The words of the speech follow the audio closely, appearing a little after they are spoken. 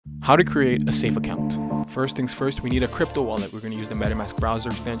How to create a safe account. First things first, we need a crypto wallet. We're going to use the MetaMask browser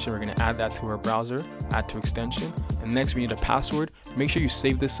extension. We're going to add that to our browser, add to extension. And next we need a password. Make sure you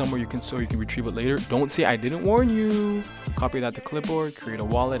save this somewhere so you can retrieve it later. Don't say I didn't warn you. Copy that to clipboard, create a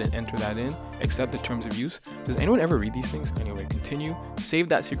wallet and enter that in. Accept the terms of use. Does anyone ever read these things? Anyway, continue. Save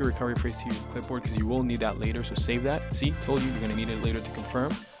that secret recovery phrase to your clipboard because you will need that later. So save that. See, told you you're going to need it later to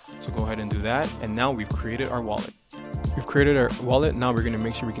confirm. So go ahead and do that. And now we've created our wallet. We've created our wallet. Now we're going to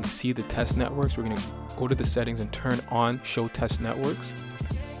make sure we can see the test networks. We're going to go to the settings and turn on show test networks.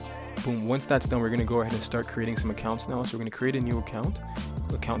 Boom. Once that's done, we're going to go ahead and start creating some accounts now. So we're going to create a new account.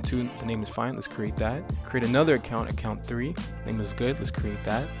 Account 2, the name is fine. Let's create that. Create another account, account 3. Name is good. Let's create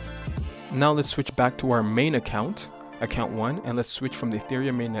that. Now let's switch back to our main account, account 1, and let's switch from the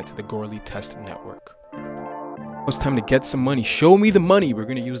Ethereum mainnet to the Goerli test network. It's time to get some money. Show me the money. We're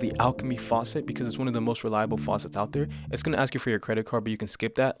going to use the Alchemy faucet because it's one of the most reliable faucets out there. It's going to ask you for your credit card, but you can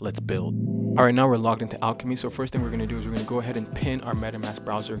skip that. Let's build. All right, now we're logged into Alchemy. So first thing we're going to do is we're going to go ahead and pin our MetaMask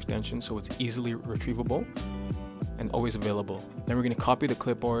browser extension so it's easily retrievable and always available. Then we're going to copy the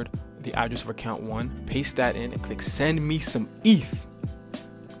clipboard, the address of account 1, paste that in and click send me some ETH.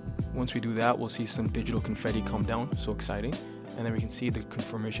 Once we do that, we'll see some digital confetti come down. So exciting. And then we can see the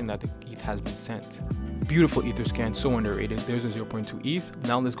confirmation that the ETH has been sent. Beautiful Etherscan, so underrated. There's a 0.2 ETH.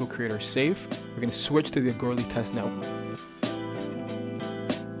 Now let's go create our safe. We're going to switch to the Goerli test network.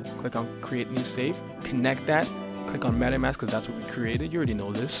 Click on create new safe. Connect that. Click on MetaMask because that's what we created. You already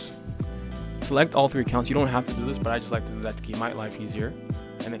know this. Select all 3 accounts. You don't have to do this, but I just like to do that to keep my life easier.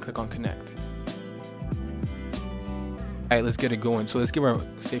 And then click on connect. All right, let's get it going. So let's give our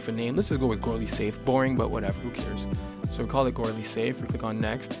safe a name. Let's just go with Goerli safe. Boring, but whatever. Who cares? So we call it Goerli safe. We click on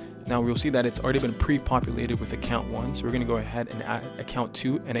next. Now we'll see that it's already been pre-populated with account 1. So we're going to go ahead and add account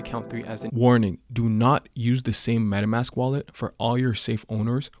 2 and account 3 as an warning. Do not use the same MetaMask wallet for all your safe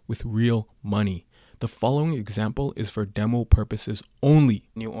owners with real money. The following example is for demo purposes only.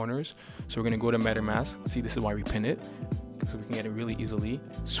 New owners. So we're going to go to MetaMask. See, this is why we pin it, so we can get it really easily.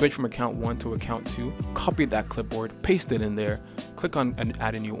 Switch from account 1 to account 2. Copy that clipboard, paste it in there. Click on and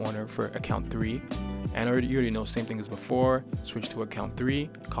add a new owner for account 3. And you already know, same thing as before. Switch to account 3,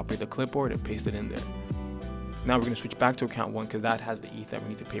 copy the clipboard and paste it in there. Now we're going to switch back to account 1 because that has the ETH that we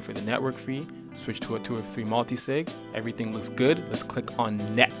need to pay for the network fee. Switch to a 2 or 3 multi-sig. Everything looks good. Let's click on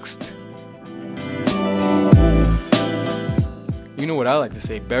next. You know what I like to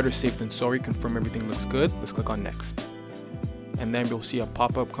say, better safe than sorry. Confirm everything looks good. Let's click on next. And then we'll see a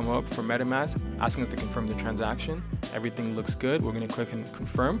pop-up come up for MetaMask asking us to confirm the transaction. Everything looks good. We're going to click and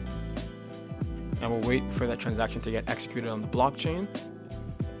confirm. And we'll wait for that transaction to get executed on the blockchain.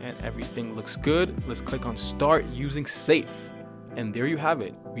 And everything looks good. Let's click on start using safe. And there you have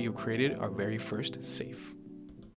it. We have created our very first safe.